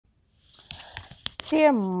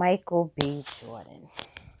Dear Michael B. Jordan,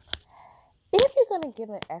 if you're going to give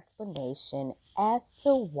an explanation as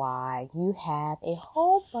to why you have a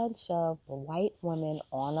whole bunch of white women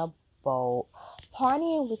on a boat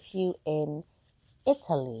partying with you in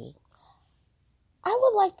Italy, I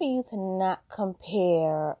would like for you to not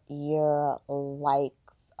compare your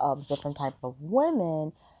likes of different types of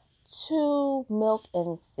women to milk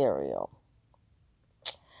and cereal.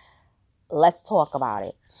 Let's talk about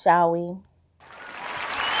it, shall we?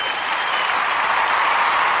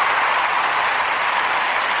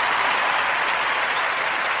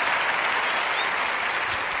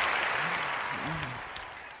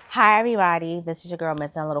 Hi everybody, this is your girl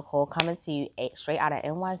Miss Analytical coming to you straight out of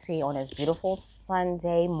NYC on this beautiful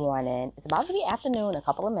Sunday morning. It's about to be afternoon in a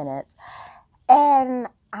couple of minutes, and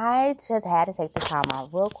I just had to take the time out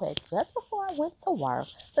real quick just before I went to work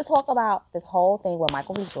to talk about this whole thing with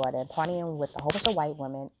Michael B. Jordan partying with a whole bunch of white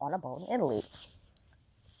women on a boat in Italy.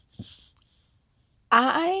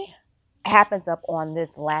 I happened up on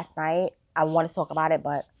this last night. I want to talk about it,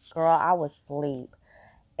 but girl, I was asleep.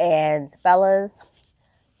 And fellas,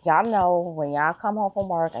 y'all know when y'all come home from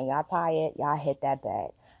work and y'all tired, y'all hit that bed.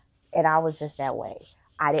 And I was just that way.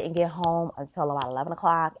 I didn't get home until about 11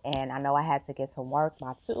 o'clock, and I know I had to get to work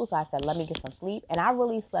by 2, so I said, let me get some sleep. And I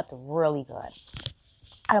really slept really good.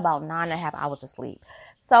 I had about 9.5 hours of sleep.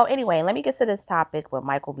 So anyway, let me get to this topic with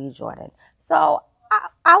Michael B. Jordan. So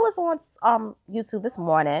I was on YouTube this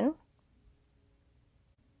morning,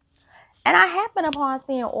 and I happened upon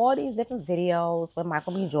seeing all these different videos with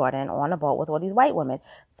Michael B. Jordan on a boat with all these white women.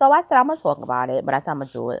 So I said, I'm going to talk about it, but I said I'm going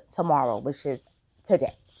to do it tomorrow, which is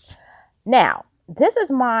today. Now, this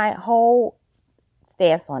is my whole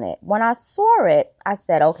stance on it. When I saw it, I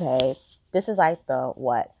said, okay, this is like the,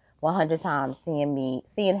 100 times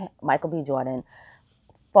seeing Michael B. Jordan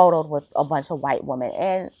photoed with a bunch of white women.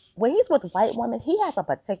 And when he's with white women, he has a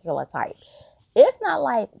particular type. It's not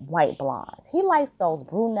like white blondes. He likes those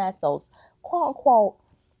brunettes, those quote-unquote,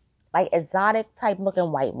 like exotic type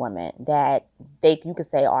looking white women that you could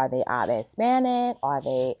say, are they Hispanic? Are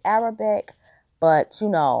they Arabic? But,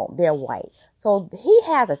 they're white. So he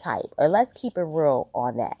has a type. And let's keep it real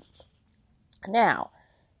on that. Now,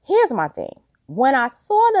 here's my thing. When I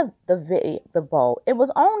saw the boat, it was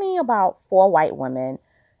only about 4 white women,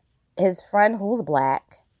 his friend who's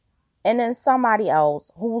black, and then somebody else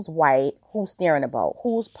who's white, who's steering the boat,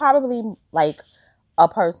 who's probably like a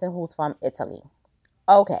person who's from Italy.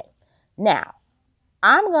 Okay. Now,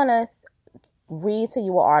 I'm going to read to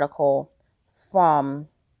you an article from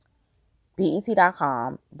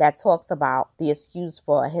BET.com that talks about the excuse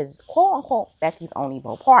for his quote-unquote Beckies only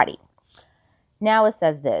boat party. Now it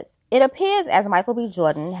says this. It appears as Michael B.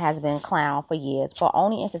 Jordan has been clowned for years for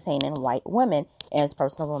only entertaining white women in his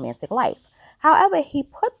personal romantic life. However, he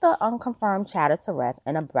put the unconfirmed chatter to rest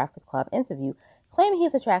in a Breakfast Club interview, claiming he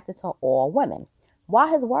is attracted to all women. While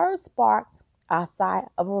his words sparked a sigh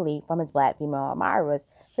of relief from his black female admirers,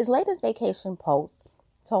 his latest vacation post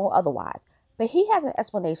told otherwise. But he has an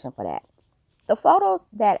explanation for that. The photos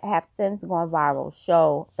that have since gone viral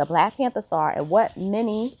show the Black Panther star at what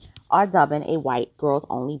many are dubbing a white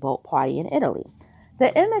girls-only boat party in Italy.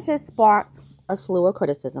 The images sparked a slew of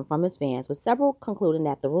criticism from his fans, with several concluding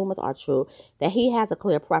that the rumors are true, that he has a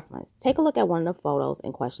clear preference. Take a look at one of the photos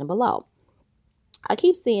in question below. I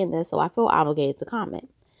keep seeing this, so I feel obligated to comment.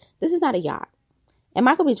 This is not a yacht. And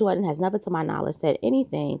Michael B. Jordan has never, to my knowledge, said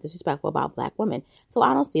anything disrespectful about black women, so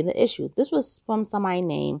I don't see the issue. This was from somebody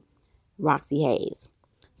named Roxy Hayes.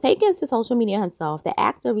 Taken to social media himself, the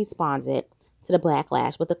actor responded to the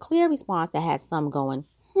backlash with a clear response that had some going,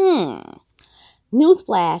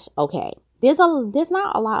 Newsflash, okay. There's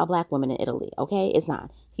not a lot of black women in Italy, okay? It's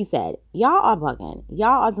not. He said, y'all are bugging.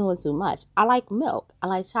 Y'all are doing too much. I like milk. I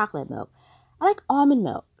like chocolate milk. I like almond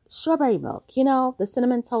milk, strawberry milk, the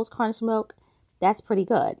cinnamon toast crunch milk. That's pretty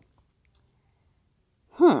good.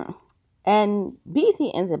 And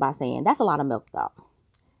BT ends it by saying, that's a lot of milk though.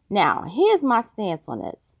 Now, here's my stance on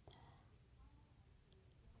this.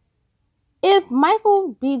 If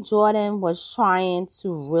Michael B. Jordan was trying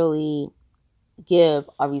to really give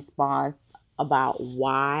a response about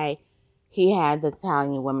why he had the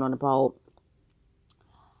Italian women on the boat,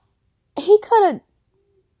 he could have,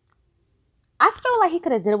 I feel like he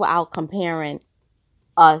could have did it without comparing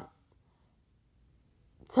us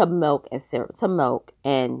to milk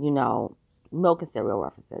and milk and cereal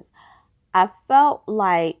references. I felt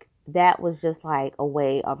like that was just like a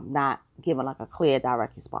way of not giving like a clear,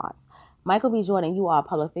 direct response. Michael B. Jordan, you are a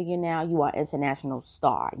public figure now. You are an international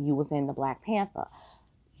star. You was in the Black Panther.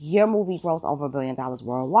 Your movie grows over $1 billion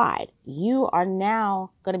worldwide. You are now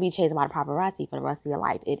going to be chased by the paparazzi for the rest of your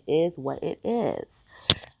life. It is what it is.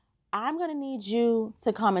 I'm going to need you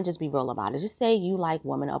to come and just be real about it. Just say you like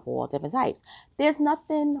women of all different types. There's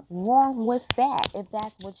nothing wrong with that if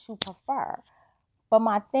that's what you prefer. But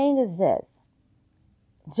my thing is this.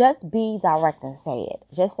 Just be direct and say it.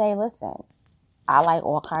 Just say, listen, I like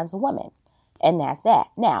all kinds of women. And that's that.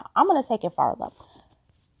 Now, I'm going to take it further.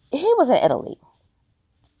 He was in Italy.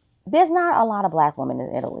 There's not a lot of black women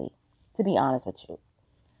in Italy, to be honest with you.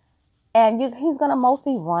 And he's going to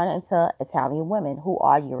mostly run into Italian women who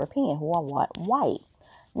are European, who are what? White.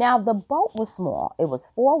 Now, the boat was small. It was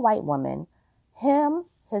 4 white women, him,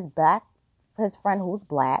 his friend who was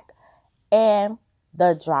black, and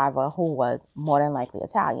the driver who was more than likely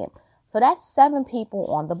Italian. So that's 7 people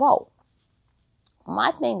on the boat.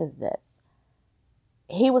 My thing is this.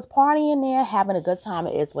 He was partying there, having a good time.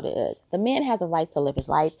 It is what it is. The man has a right to live his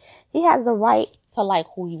life. He has the right to like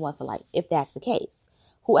who he wants to like, if that's the case.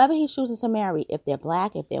 Whoever he chooses to marry, if they're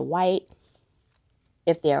black, if they're white,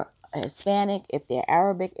 if they're Hispanic, if they're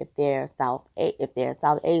Arabic, if they're South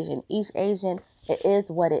Asian, East Asian, it is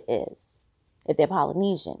what it is. If they're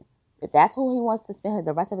Polynesian, if that's who he wants to spend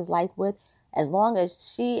the rest of his life with, as long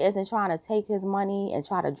as she isn't trying to take his money and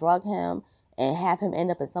try to drug him and have him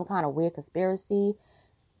end up in some kind of weird conspiracy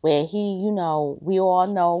where he, we all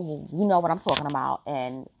know, what I'm talking about,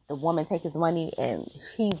 and the woman take his money and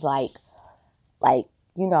he's like,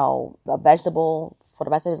 a vegetable for the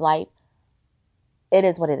rest of his life. It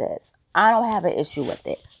is what it is. I don't have an issue with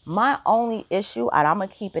it. My only issue, and I'm going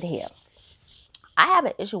to keep it here. I have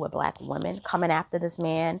an issue with black women coming after this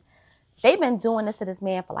man. They've been doing this to this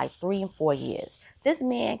man for like 3 and 4 years. This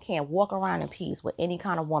man can't walk around in peace with any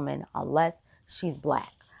kind of woman unless she's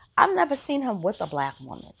black. I've never seen him with a black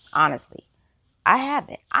woman, honestly. I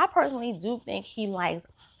haven't. I personally do think he likes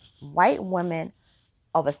white women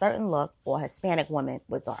of a certain look or Hispanic women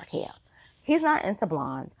with dark hair. He's not into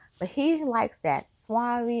blondes, but he likes that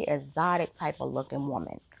suave, exotic type of looking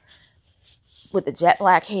woman with the jet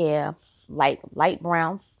black hair, like light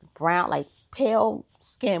brown, like pale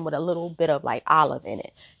skin with a little bit of like olive in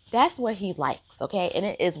it. That's what he likes, okay? And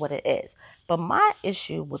it is what it is. But my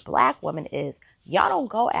issue with black women is y'all don't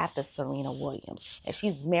go after Serena Williams. And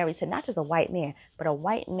she's married to not just a white man, but a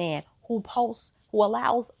white man who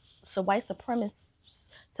allows white supremacists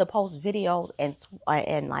to post videos and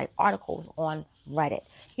like articles on Reddit.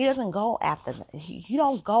 He doesn't go after them. You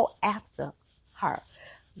don't go after her.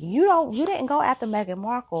 You didn't go after Meghan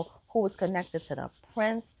Markle, who was connected to the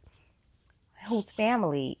prince, whose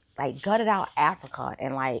family like gutted out Africa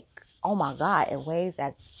and like, oh my God, in ways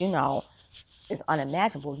that's, is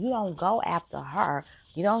unimaginable. You don't go after her.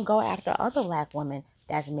 You don't go after other black women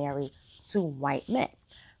that's married to white men.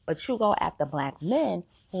 But you go after black men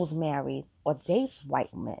who's married or dates white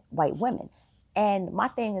women. And my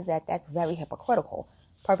thing is that that's very hypocritical.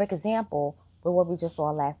 Perfect example with what we just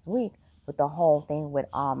saw last week with the whole thing with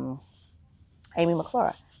Amy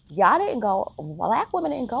McClure. Black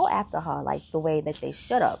women didn't go after her like the way that they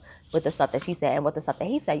should have with the stuff that she said and with the stuff that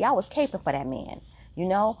he said. Y'all was caping for that man,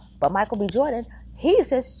 But Michael B. Jordan, he's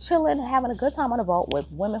just chilling, having a good time on the boat with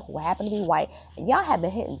women who happen to be white. And y'all have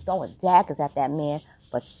been throwing daggers at that man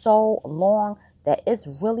for so long that it's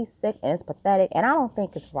really sick and it's pathetic. And I don't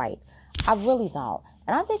think it's right. I really don't.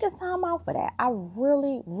 And I think it's time out for that. I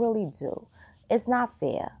really, really do. It's not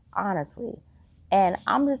fair, honestly. And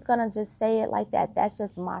I'm just going to just say it like that. That's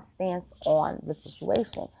just my stance on the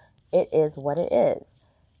situation. It is what it is.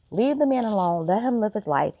 Leave the man alone. Let him live his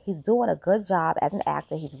life. He's doing a good job as an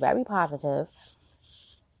actor. He's very positive.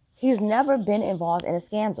 He's never been involved in a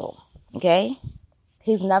scandal. Okay?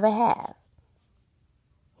 He's never had.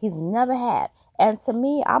 He's never had. And to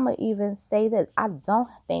me, I'm going to even say this. I don't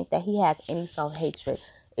think that he has any self-hatred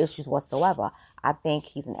issues whatsoever. I think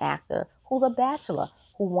he's an actor who's a bachelor,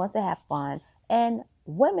 who wants to have fun. And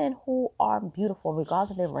women who are beautiful,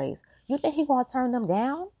 regardless of their race, you think he's going to turn them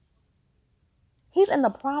down? He's in the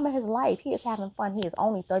prime of his life. He is having fun. He is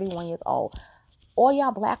only 31 years old. All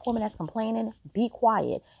y'all black women that's complaining, be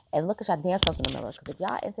quiet and look at y'all damn selves in the mirror. Because if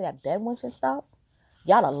y'all into that bed winching stuff,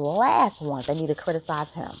 y'all the last ones that need to criticize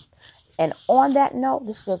him. And on that note,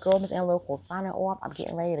 this is your girl, Miss Analytical, signing off. I'm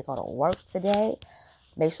getting ready to go to work today.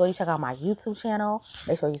 Make sure you check out my YouTube channel.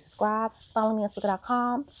 Make sure you subscribe. Follow me on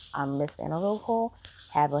Twitter.com. I'm Miss Analytical.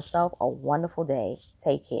 Have yourself a wonderful day.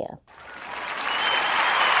 Take care.